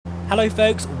Hello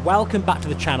folks, welcome back to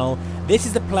the channel. This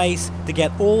is the place to get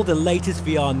all the latest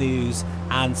VR news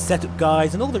and setup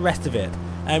guides and all the rest of it.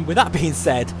 And with that being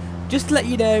said, just to let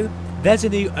you know, there's a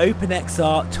new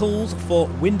OpenXR Tools for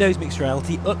Windows Mixed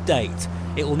Reality update.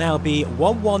 It will now be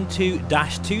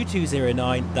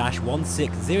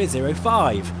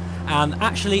 112-2209-16005. And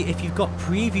actually, if you've got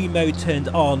preview mode turned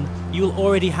on, you will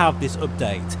already have this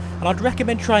update. And I'd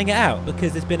recommend trying it out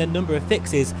because there's been a number of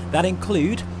fixes that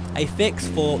include a fix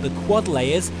for the quad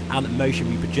layers and motion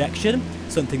reprojection,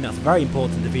 something that's very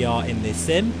important to VR in this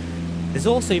sim. There's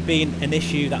also been an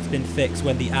issue that's been fixed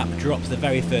when the app drops the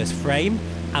very first frame.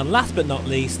 And last but not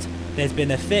least, there's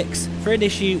been a fix for an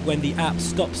issue when the app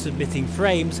stops submitting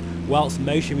frames whilst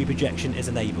motion reprojection is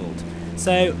enabled.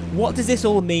 So what does this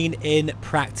all mean in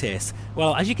practice?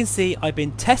 Well, as you can see, I've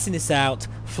been testing this out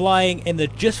flying in the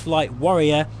Just Flight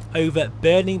Warrior over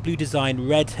Burning Blue Design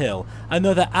Red Hill,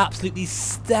 another absolutely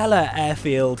stellar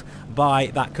airfield by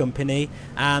that company,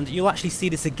 and you'll actually see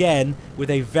this again with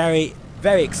a very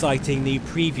exciting new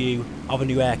preview of a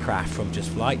new aircraft from Just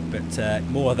Flight, but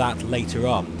more of that later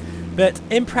on. But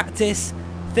in practice,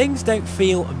 things don't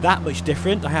feel that much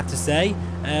different, I have to say.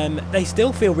 They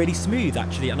still feel really smooth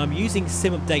actually, and I'm using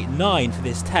Sim Update 9 for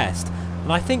this test,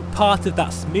 and I think part of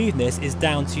that smoothness is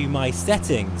down to my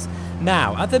settings.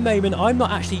 Now, at the moment, I'm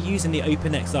not actually using the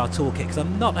OpenXR toolkit because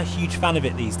I'm not a huge fan of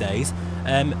it these days,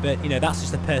 but you know, that's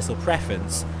just a personal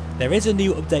preference. There is a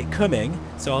new update coming,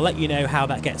 so I'll let you know how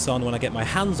that gets on when I get my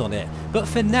hands on it. But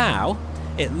for now,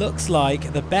 it looks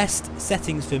like the best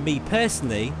settings for me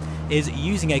personally is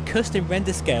using a custom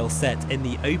render scale set in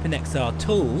the OpenXR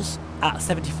Tools at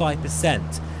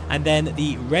 75%, and then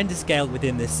the render scale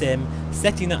within the sim,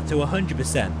 setting that to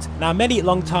 100%. Now, many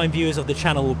long-time viewers of the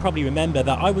channel will probably remember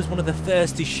that I was one of the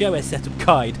first to show a setup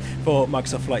guide for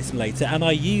Microsoft Flight Simulator, and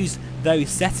I used those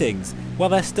settings. Well,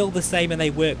 they're still the same and they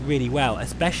work really well,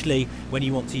 especially when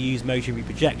you want to use motion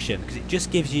reprojection, because it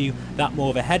just gives you that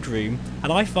more of a headroom,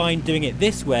 and I find doing it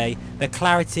this way, the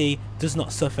clarity does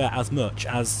not suffer as much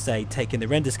as, say, taking the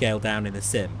render scale down in the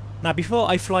sim. Now, before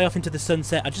I fly off into the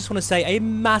sunset, I just want to say a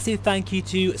massive thank you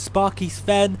to Sparky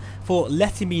Sven for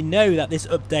letting me know that this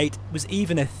update was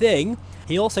even a thing.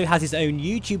 He also has his own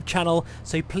YouTube channel,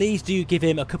 so please do give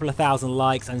him a couple of thousand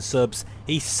likes and subs.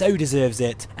 He so deserves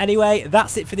it. Anyway,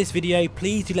 that's it for this video.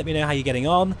 Please do let me know how you're getting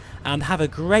on, and have a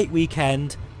great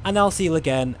weekend, and I'll see you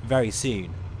again very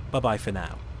soon. Bye bye for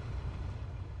now.